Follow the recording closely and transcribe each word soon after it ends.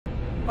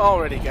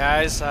Alrighty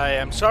guys, I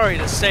am sorry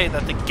to say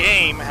that the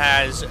game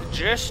has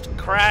just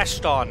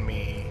crashed on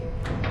me.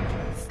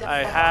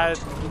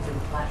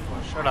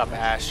 Shut up,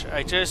 Ash.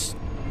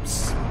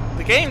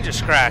 The game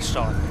just crashed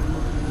on me.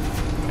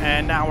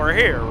 And now we're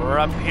here. We're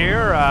up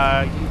here.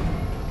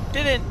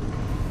 Didn't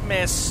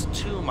miss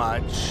too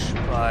much,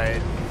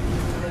 but...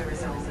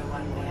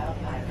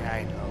 yeah,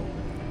 I know.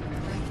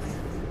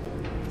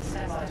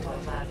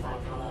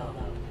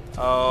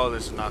 Oh,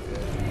 this is not good.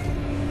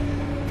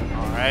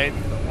 Alright,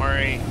 don't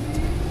worry.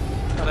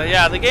 But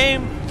yeah, the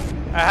game...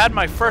 I had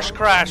my first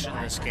crash in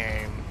this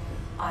game.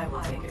 I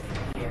will take it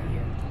from here.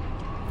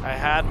 I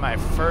had my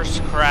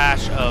first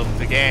crash of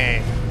the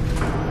game.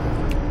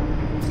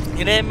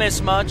 You didn't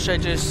miss much, I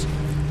just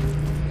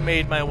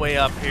made my way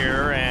up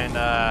here, and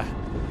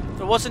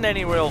there wasn't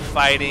any real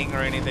fighting or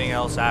anything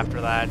else after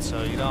that,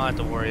 so you don't have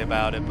to worry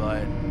about it,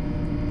 but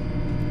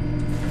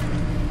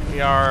we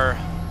are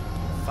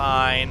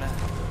fine.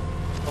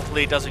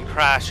 Hopefully it doesn't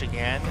crash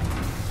again.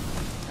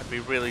 I'd be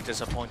really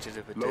disappointed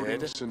if it Loading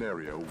did.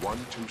 scenario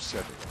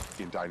 127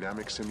 in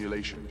Dynamic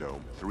Simulation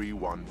Dome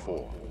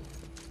 314.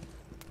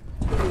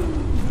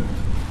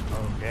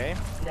 Okay.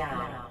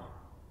 Now,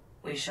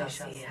 we shall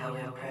see how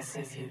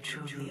impressive you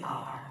truly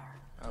are.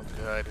 Oh,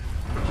 good.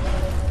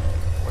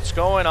 What's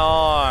going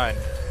on?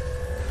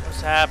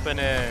 What's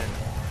happening?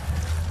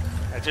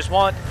 I just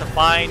want to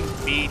find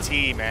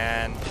BT,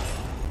 man.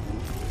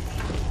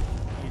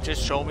 You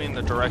just show me in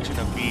the direction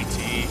of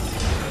BT.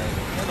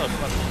 Where are those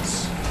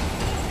weapons?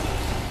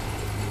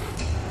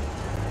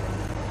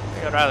 I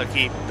think I'd rather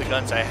keep the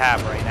guns I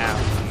have right now,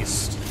 at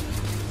least.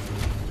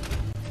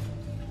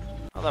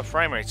 Well, the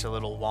frame rate's a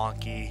little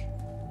wonky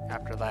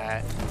after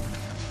that.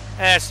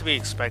 It has to be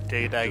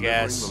expected, I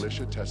guess.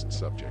 Militia test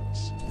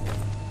subjects.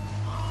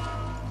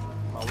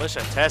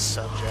 Militia test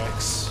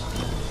subjects.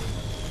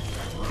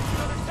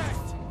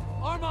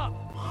 Arm up!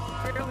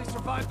 Barely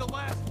survived the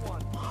last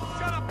one.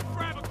 Shut up and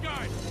grab a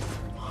gun!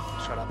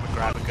 Shut up and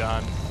grab a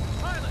gun.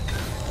 Pilot!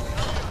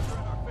 Helicopter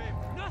in our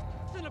favor.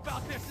 Nothing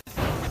about this is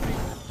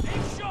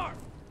aim sharp!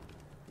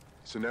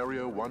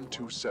 Scenario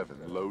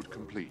 127 load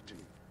complete.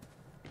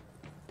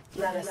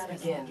 Let us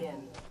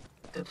begin.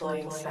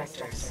 Deploying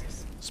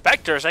Spectres.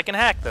 Spectres, I can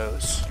hack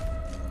those.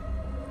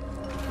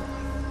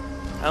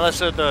 Unless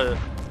they're the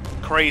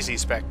crazy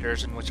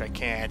Spectres, in which I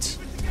can't.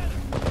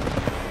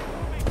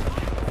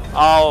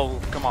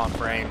 Oh, come on,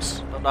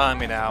 Frames. Don't die on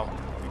me now.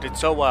 You did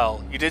so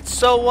well. You did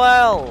so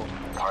well!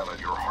 Pilot,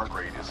 your heart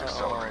rate is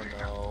accelerating.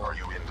 no. Are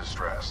you in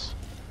distress?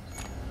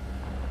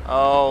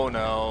 Oh,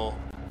 no.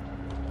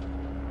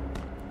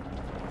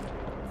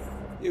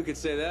 You could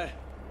say that.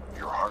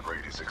 Your heart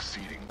rate is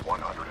exceeding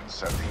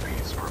 170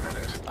 beats per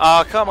minute.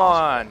 Oh, come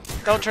on.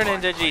 Don't turn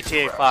into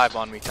GTA 5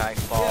 on me,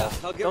 Titanfall. Yeah,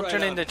 I'll get Don't right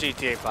turn on into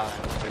GTA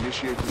 5.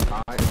 Initiating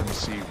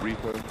IMC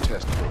Reaper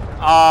test program.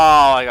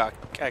 Oh,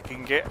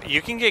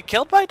 you can get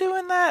killed by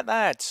doing that?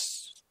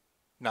 That's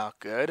not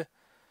good.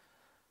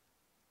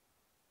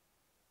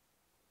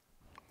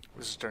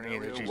 This is turning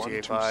into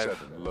GTA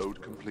 5.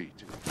 Load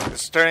complete.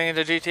 This is turning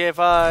into GTA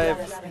 5.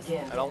 Let us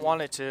begin. I don't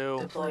want it to.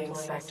 Deploying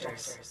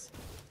Spectres.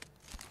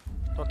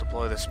 Don't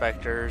deploy the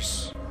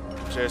Spectres.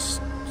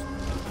 Just,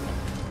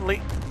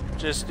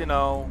 you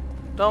know,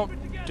 don't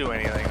do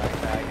anything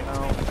like that, you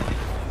know?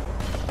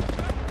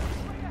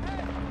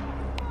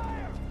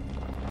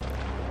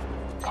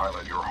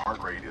 Pilot, your heart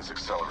rate is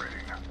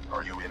accelerating.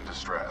 Are you in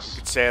distress?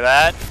 You could say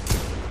that.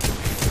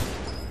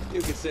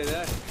 You could say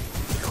that.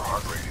 Your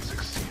heart rate is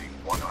exceeding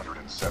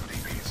 170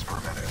 beats per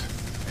minute.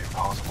 If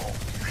possible,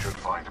 you should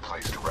find a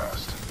place to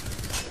rest.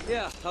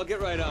 Yeah, I'll get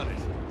right on it.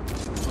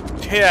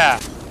 Yeah,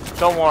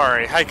 don't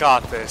worry, I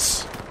got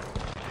this.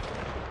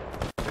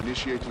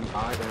 Initiating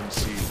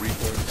IMC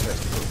Reaper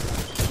test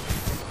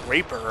program.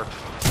 Reaper?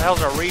 What the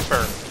hell's a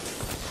Reaper?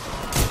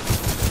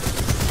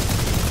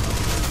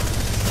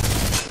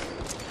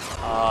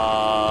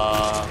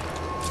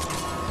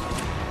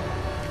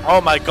 Oh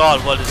my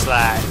god, what is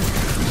that?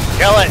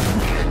 Kill it!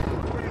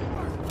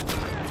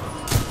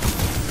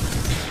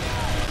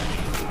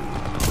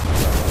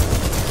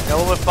 Kill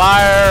it with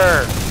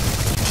fire!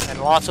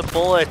 And lots of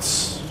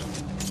bullets.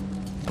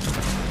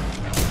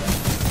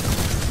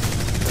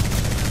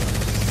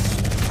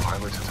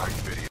 Pilot type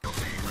video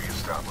feed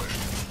reestablished.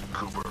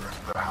 Cooper,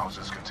 the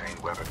houses contain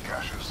weapon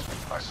caches.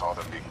 I saw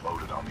them being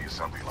loaded on the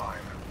assembly line.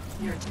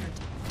 Your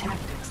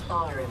tactics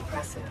are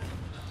impressive.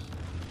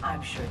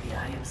 I'm sure the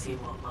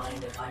IMC won't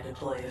mind if I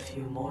deploy a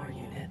few more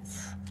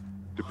units.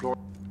 Deploying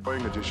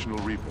additional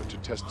Reaper to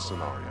test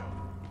scenario.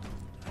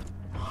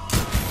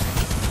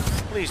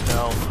 Please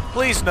no.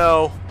 Please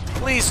no.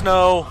 Please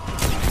no.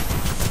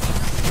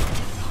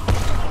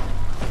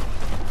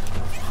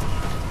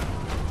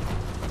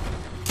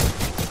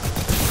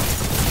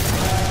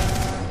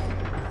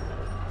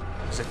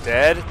 Is it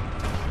dead?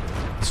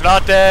 It's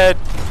not dead.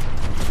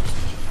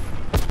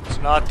 It's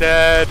not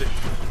dead.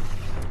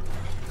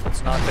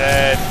 It's not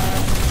dead.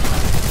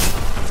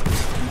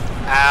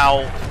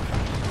 Ow.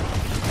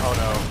 Oh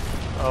no.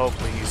 Oh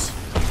please.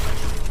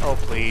 Oh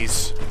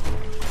please.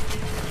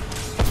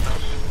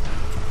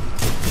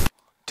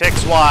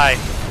 Ticks Y.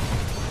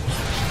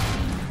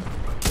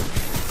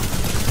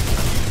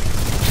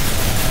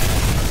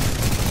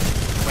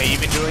 Am I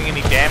even doing any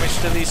damage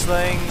to these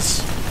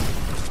things?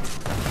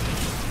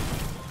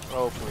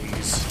 Oh,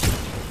 please.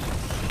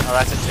 Oh,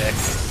 that's a tick.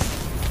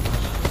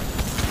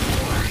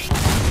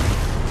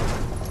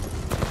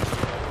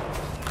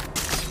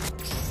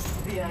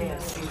 The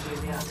IMC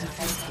really ought to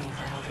thank me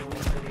for helping me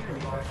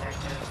be more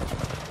effective.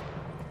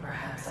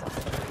 Perhaps I'll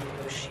have to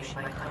renegotiate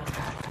my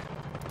contract.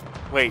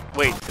 Wait,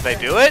 did I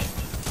do it?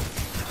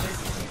 This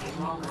is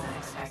taking longer than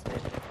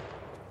expected.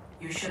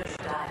 You should have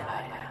died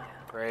by now.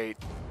 Great.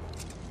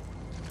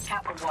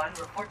 Kappa 1,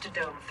 report to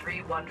Dome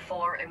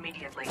 314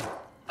 immediately.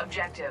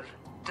 Objective,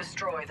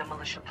 destroy the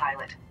militia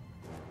pilot.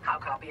 How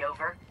copy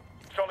over?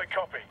 Solid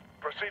copy.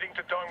 Proceeding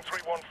to Dome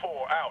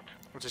 314, out.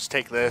 We'll just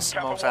take this.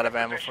 I'm almost out of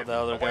ammo for the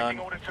other gun. Awaiting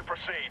orders to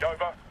proceed,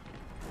 over.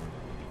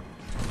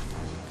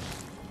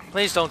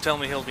 Please don't tell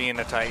me he'll be in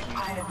a Titan.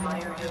 I admire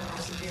your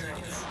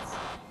perseverance,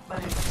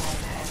 but it's time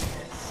to end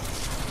this.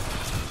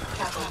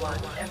 Kappa 1,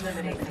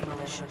 eliminate the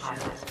militia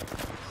pilot.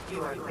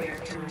 You are clear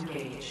to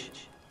engage.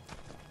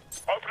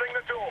 Opening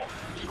the door.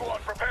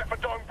 Squad, prepare for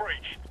dome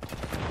breach.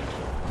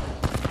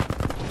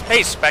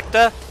 Hey,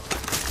 Spectre.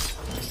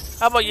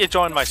 How about you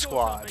join my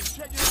squad?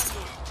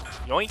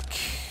 Yoink.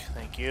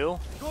 Thank you.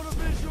 Got a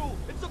visual.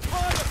 It's a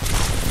pilot.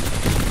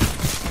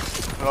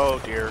 Oh,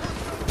 dear.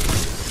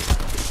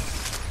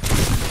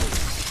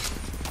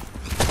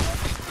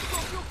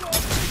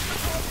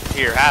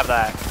 Here, have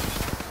that.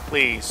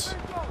 Please.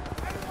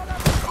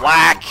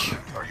 Whack!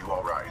 Are you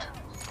alright?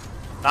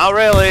 Not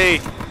really.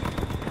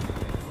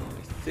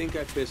 I think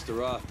I pissed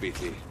her off,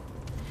 BT.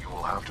 You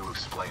will have to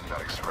explain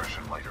that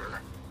expression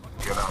later.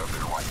 Get out of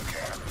there while you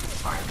can.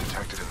 I have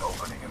detected an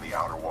opening in the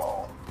outer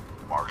wall,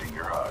 marking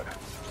your HUD.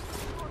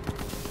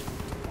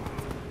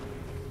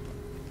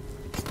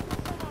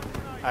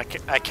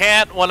 I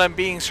can't when I'm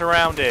being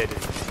surrounded.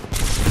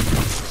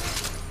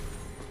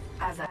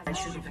 As I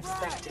should have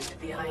expected,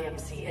 the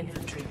IMC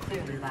infantry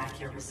clearly lack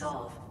your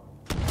resolve.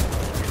 I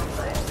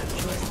have no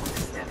choice but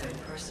to step in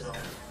personal.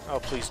 Oh,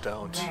 please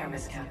don't. Rare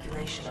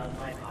miscalculation on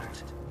my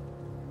part.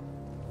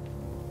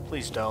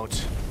 Please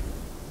don't.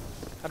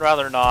 I'd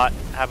rather not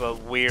have a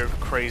weird,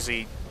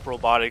 crazy,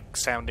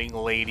 robotic-sounding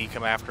lady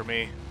come after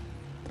me.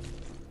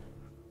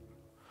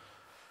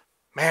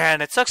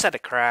 Man, it sucks that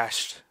it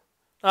crashed.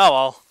 Oh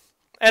well.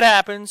 It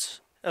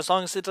happens. As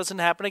long as it doesn't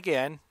happen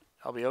again,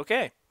 I'll be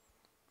okay.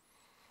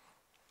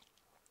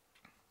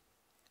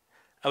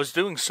 I was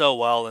doing so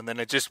well, and then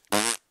it just...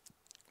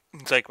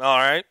 It's like,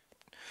 alright.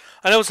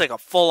 I know it's like a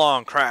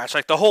full-on crash.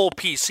 Like, the whole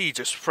PC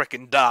just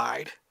frickin'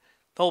 died.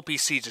 The whole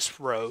PC just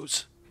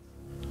froze.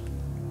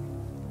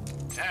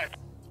 Ted,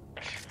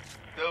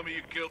 tell me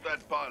you killed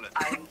that pilot.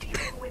 I am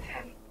dealing with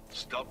him.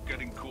 Stop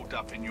getting caught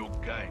up in your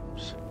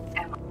games.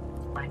 Am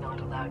I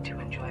not allowed to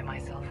enjoy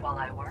myself while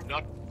I work?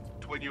 Not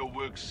when your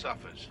work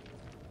suffers.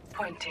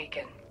 Point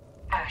taken.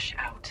 Ash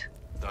out.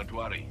 Don't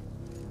worry.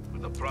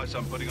 With the price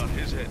I'm putting on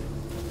his head,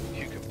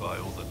 you can buy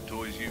all the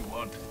toys you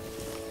want.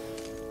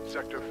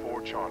 Sector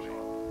 4 charging.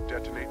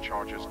 Detonate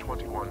charges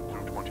 21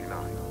 through 29.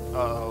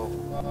 Uh-oh.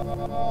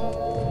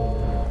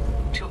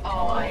 To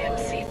all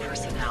IMC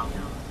personnel,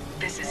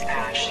 this is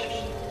Ash.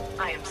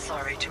 I am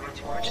sorry to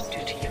report,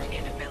 due to your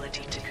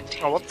inability to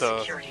contain the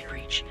security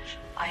breach,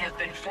 I have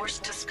been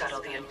forced to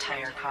scuttle the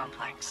entire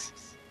complex.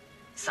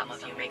 Some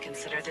of you may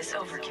consider this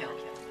overkill.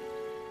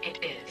 It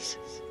is.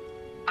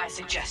 I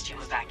suggest you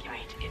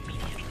evacuate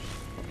immediately.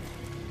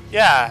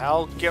 Yeah,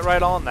 I'll get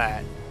right on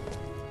that.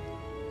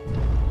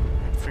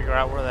 Figure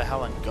out where the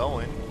hell I'm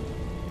going.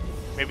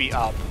 Maybe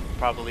up.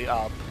 Probably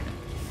up.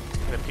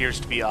 It appears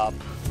to be up.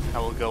 I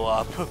will go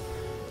up.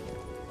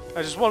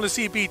 I just want to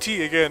see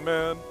BT again,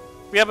 man.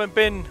 We haven't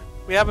been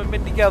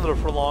together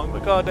for long,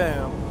 but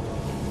goddamn.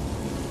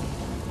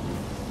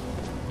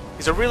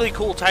 He's a really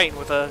cool Titan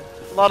with a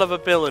lot of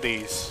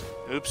abilities.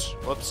 Oops,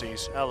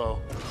 whoopsies. Hello.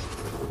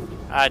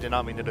 I did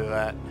not mean to do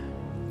that.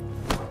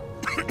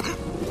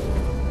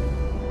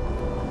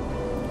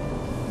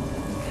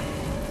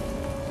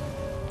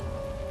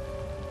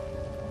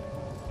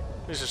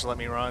 Please just let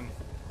me run.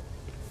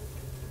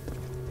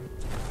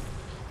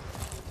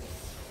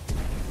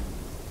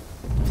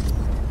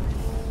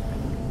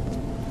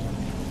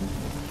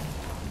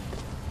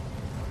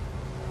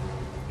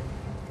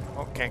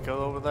 Oh, can't go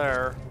over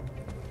there.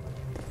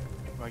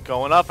 Am I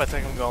going up? I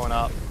think I'm going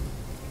up.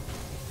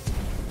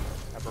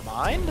 Never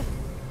mind.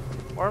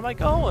 Where am I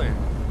going?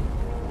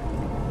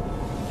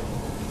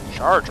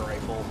 Charge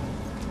rifle.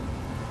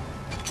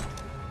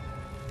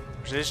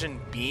 Precision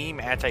beam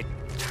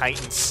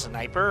anti-Titan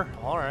sniper?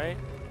 Alright.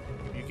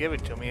 You give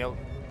it to me, I'll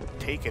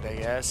take it, I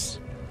guess.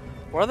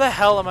 Where the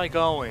hell am I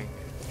going?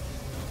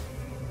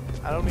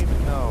 I don't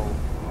even know.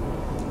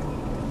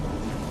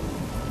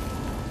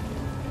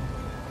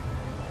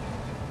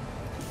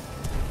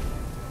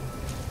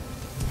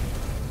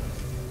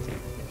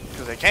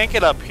 Because I can't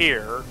get up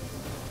here.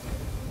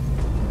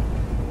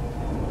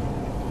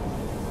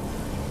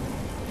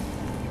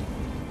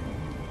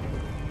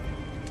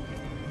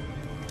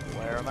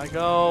 Where am I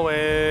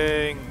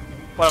going?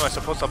 What, am I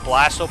supposed to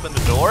blast open the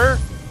door?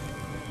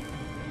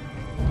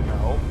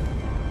 No.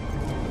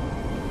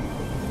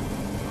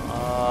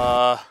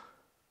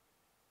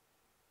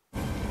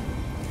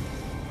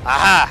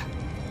 Aha!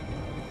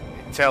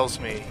 It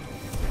tells me.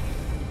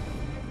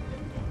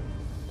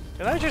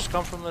 Did I just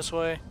come from this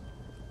way?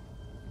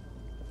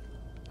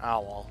 Oh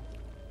well.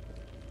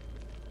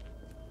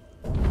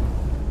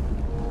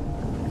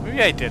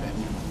 Maybe I didn't.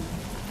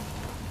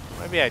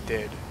 Maybe I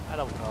did. I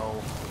don't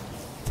know.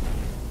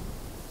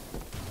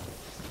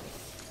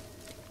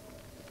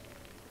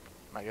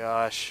 My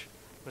gosh.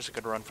 I wish I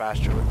could run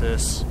faster with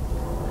this.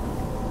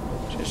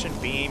 Precision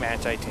beam,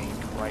 anti-tank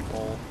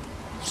rifle,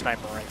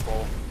 sniper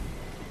rifle.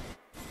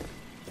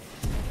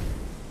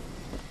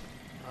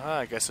 Ah,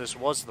 I guess this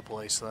was the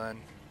place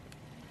then.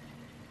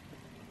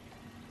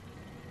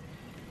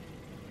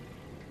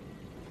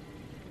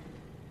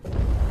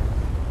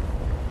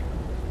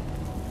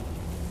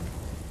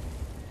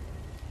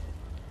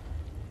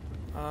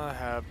 I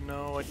have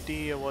no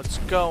idea what's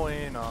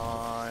going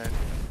on.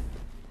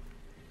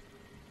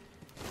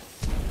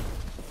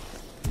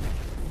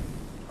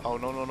 Oh,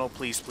 no, no, no,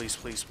 please, please,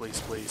 please, please,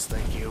 please,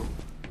 thank you.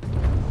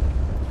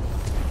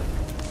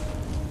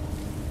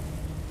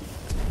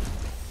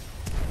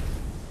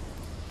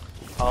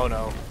 Oh,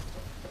 no.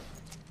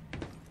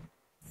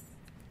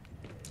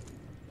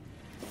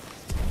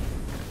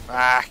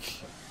 Back.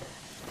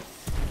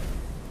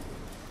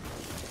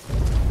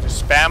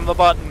 Just spam the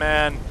button,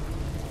 man.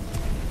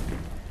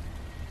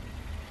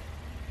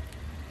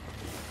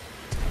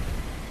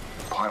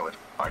 Pilot,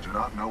 I do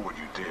not know what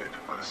you did,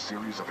 but a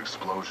series of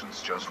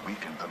explosions just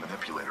weakened the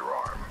manipulator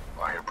arm.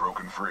 I have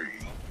broken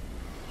free.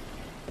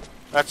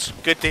 That's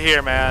good to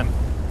hear, man.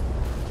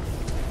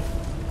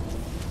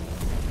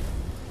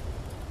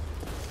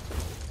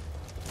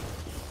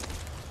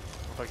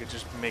 If I could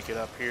just make it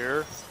up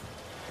here.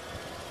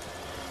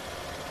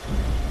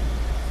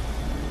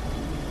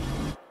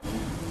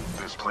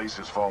 This place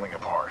is falling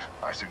apart.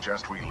 I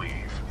suggest we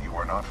leave. You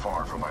are not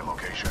far from my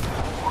location.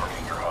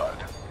 Marking your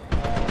HUD.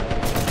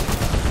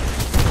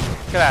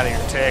 Get out of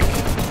here, Tick.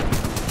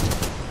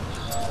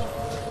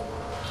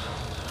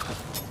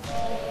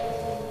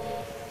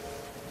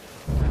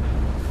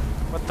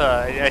 What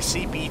the? I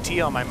see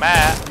BT on my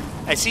map.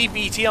 I see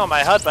BT on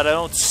my HUD, but I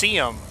don't see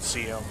him.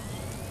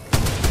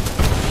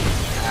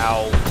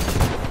 Ow.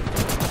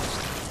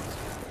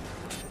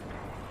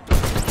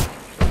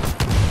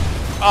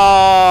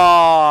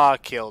 Oh,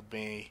 killed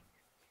me.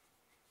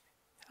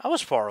 I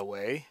was far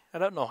away. I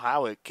don't know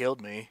how it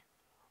killed me.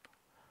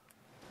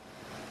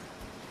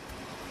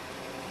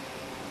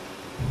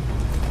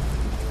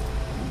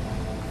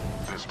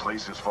 This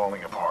place is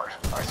falling apart.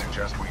 I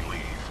suggest we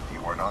leave.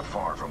 You are not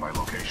far from my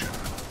location.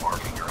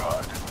 Marking your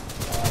HUD.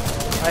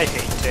 I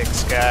hate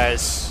ticks,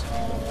 guys.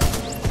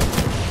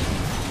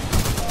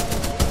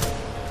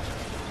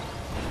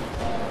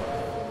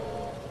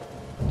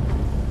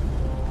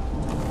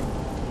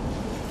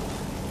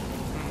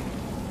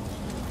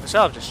 I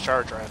still have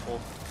discharge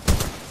rifle.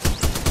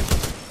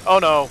 Oh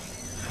no.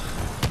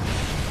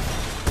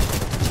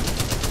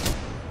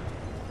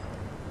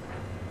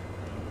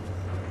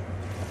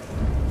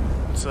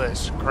 What's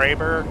this?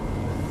 Kraber?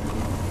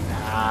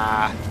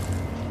 Nah.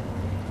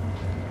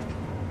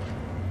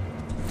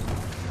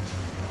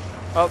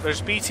 Oh,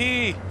 there's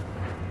BT!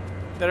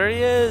 There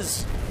he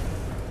is!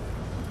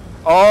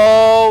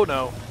 Oh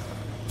no.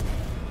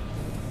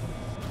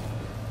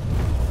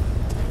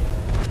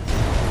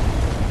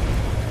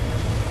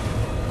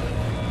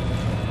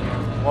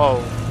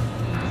 Whoa.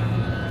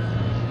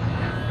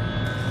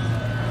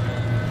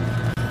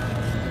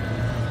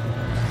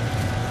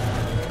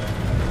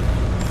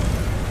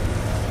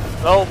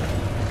 Nope.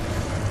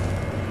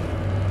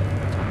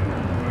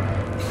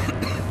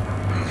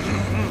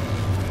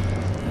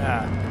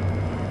 Yeah.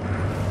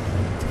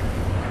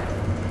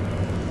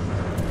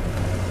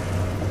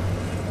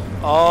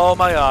 Oh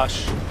my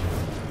gosh.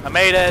 I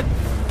made it.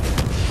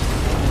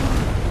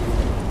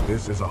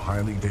 This is a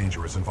highly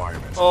dangerous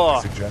environment. Oh.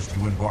 I suggest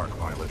you embark,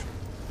 pilot.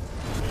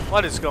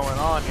 What is going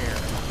on here?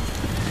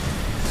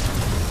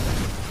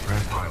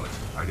 Red pilot,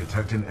 I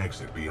detect an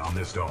exit beyond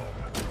this dome.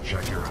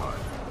 Check your HUD.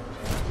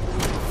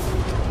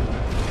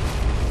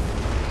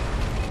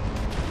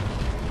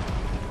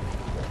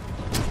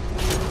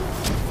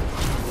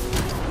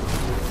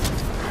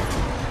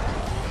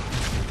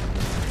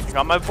 I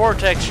got my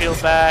vortex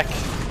shield back.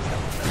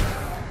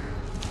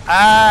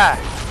 Ah!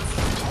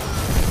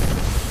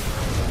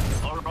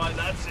 Alright,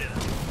 that's it.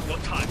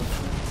 What time?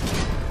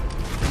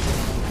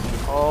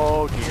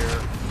 Oh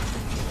dear.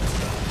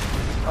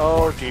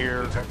 Oh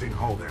dear. Detecting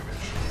hull damage.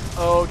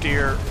 Oh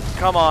dear.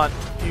 Come on.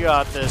 You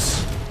got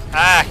this.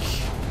 Ah!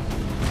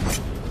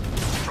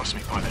 Trust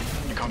me, pilot.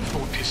 You can't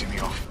afford pissing me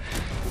off.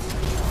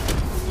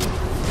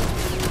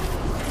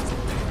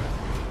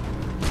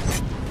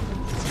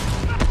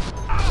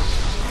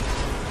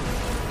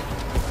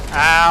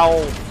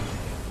 Ow!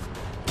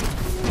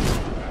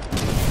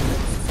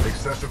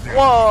 Excessive damage.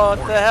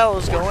 What the hell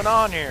is going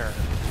on here?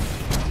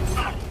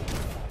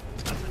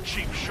 That's a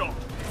cheap shot.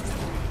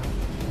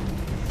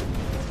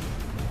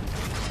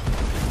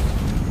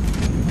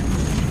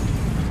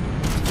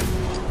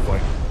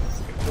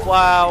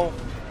 Wow.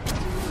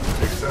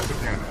 Excessive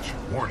damage.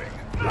 Warning.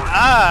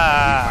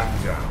 Ah!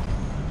 Down.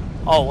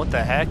 Oh, what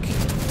the heck?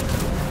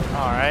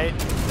 Alright.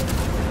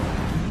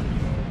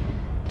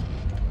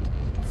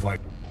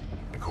 Flight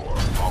core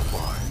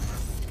offline.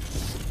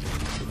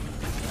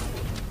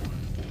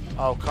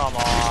 Oh, come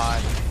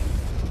on.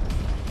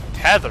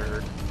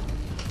 Tethered?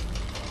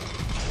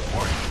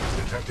 Warning.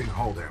 Detecting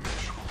hull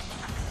damage.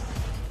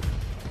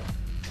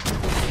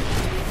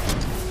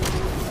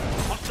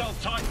 Hostile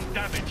Titan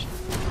damaged.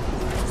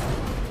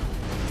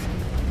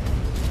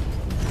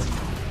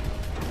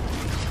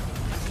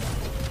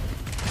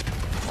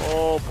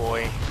 Oh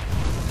boy.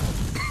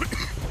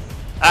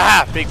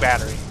 Aha! Big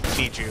battery.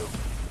 Need you.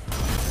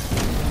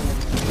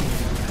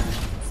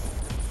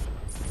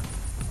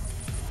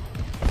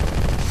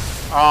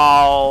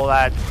 Oh,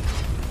 that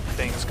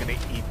thing's gonna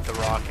eat the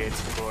rockets,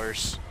 of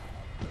course.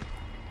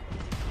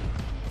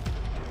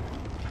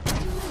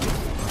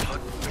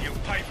 You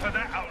pay for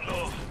that,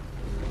 outlaw.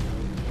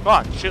 Come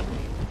on, shoot me.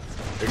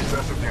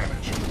 Excessive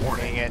damage.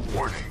 Warning. Dang it.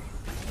 Warning.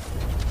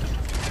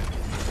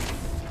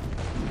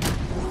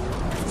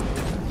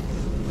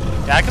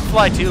 Yeah, I can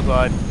fly too,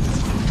 bud.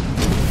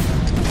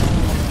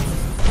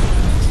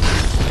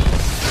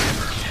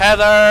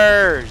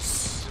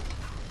 Tethers!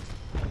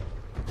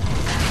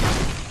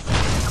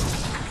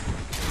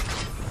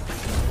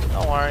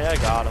 Don't worry, I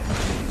got him.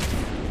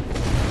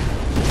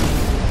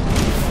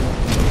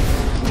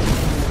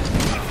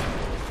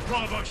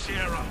 Bravo,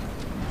 Sierra.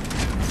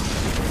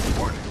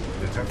 Warning.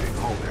 Detecting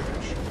hull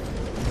damage.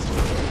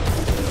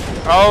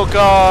 Oh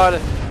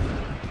god!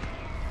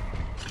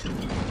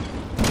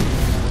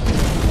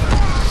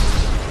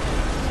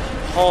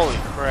 Holy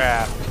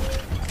crap.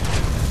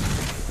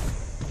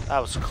 That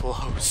was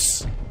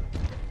close.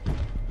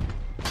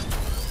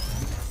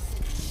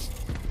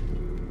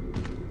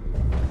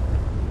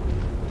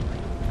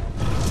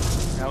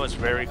 That was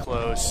very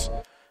close.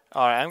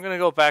 Alright, I'm gonna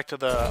go back to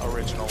the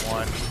original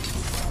one.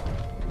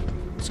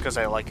 It's because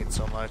I like it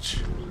so much.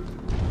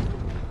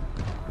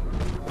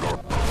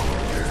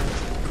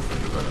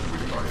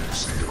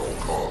 At all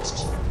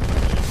costs.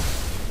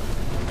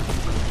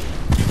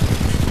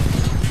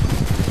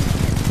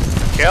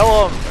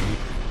 Kill him!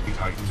 Be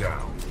tightened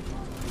down.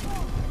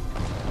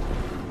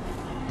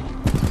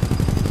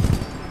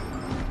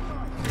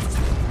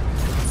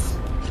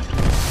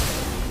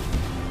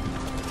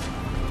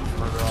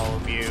 Murder all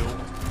of you.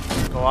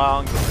 Go out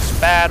and get this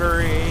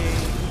battery.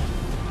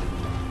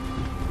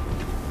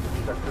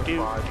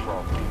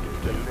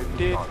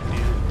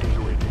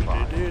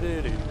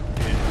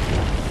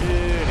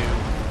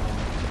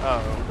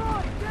 Uh-oh.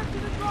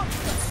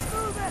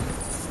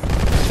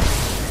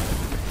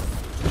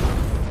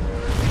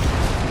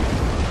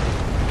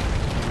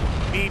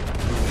 Beep,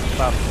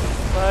 bop,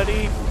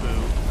 buddy,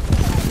 boo.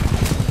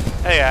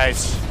 Hey guys,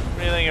 where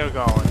do you think you're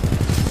going?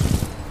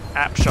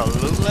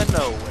 Absolutely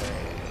nowhere.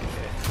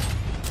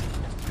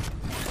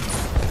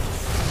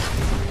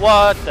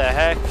 What the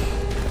heck?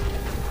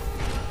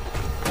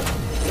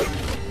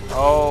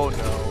 Oh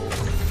no.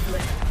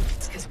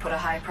 Has put a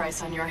high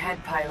price on your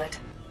head, pilot.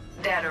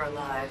 Dead or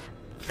alive,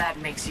 that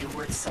makes you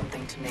worth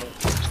something to me.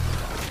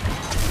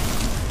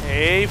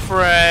 Hey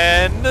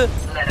friend.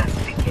 Let us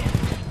begin.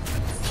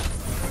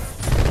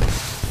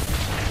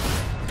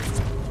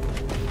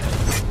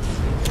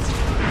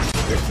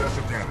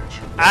 Excessive damage.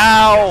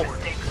 Ow!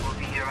 Mistakes will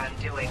be your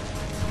undoing.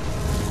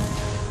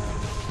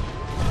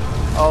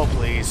 Oh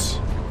please.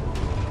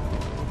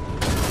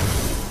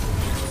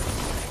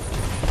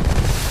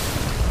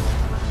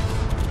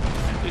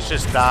 Please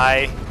just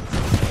die.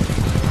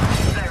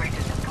 Very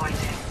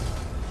disappointing.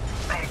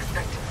 I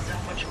expected so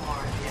much more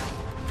of you.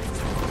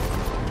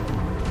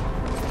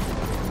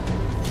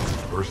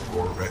 First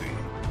floor ready.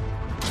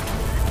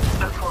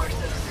 Of course,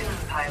 so soon,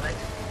 pilot.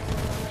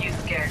 You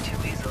scared too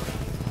easily.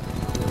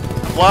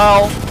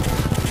 Well,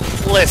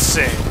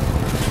 listen.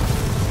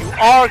 You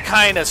are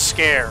kind of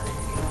scary.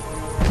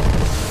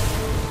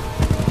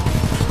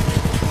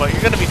 But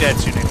you're gonna be dead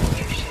soon anyway.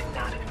 You should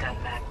not have done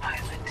that,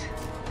 pilot.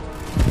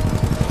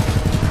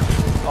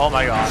 Oh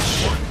my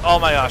gosh. Oh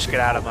my gosh, get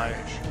out of my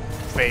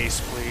face,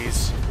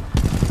 please.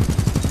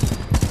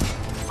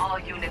 All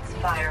units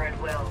fire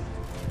at will.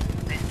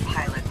 This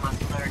pilot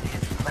must learn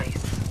his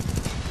place.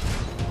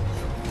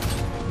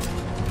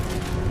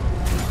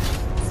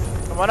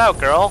 Come on out,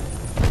 girl.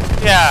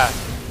 Yeah.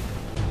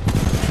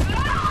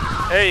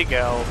 There you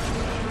go.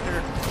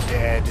 You're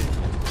dead.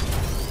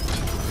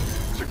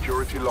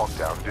 Security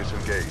lockdown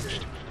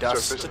disengaged.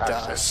 Dust Surface to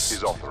access dust.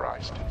 is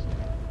authorized.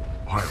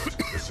 Pilot,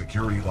 the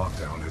security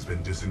lockdown has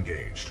been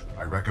disengaged.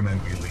 I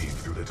recommend we leave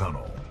through the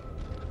tunnel.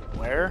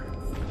 Where?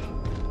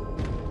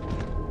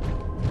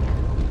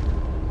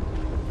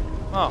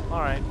 Oh,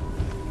 alright.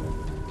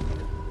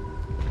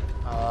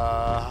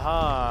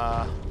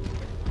 Uh-huh.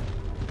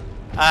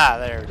 Ah,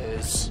 there it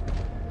is.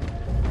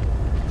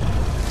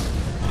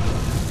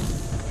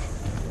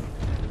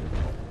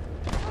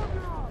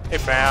 Hey,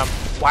 fam.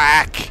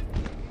 Whack!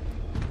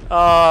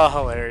 Oh,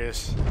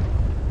 hilarious.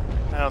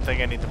 I don't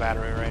think I need the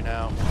battery right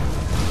now.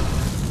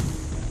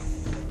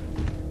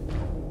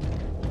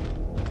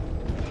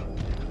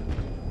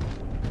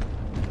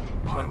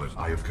 pilot,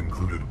 I have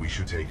concluded we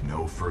should take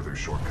no further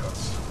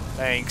shortcuts.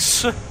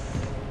 Thanks.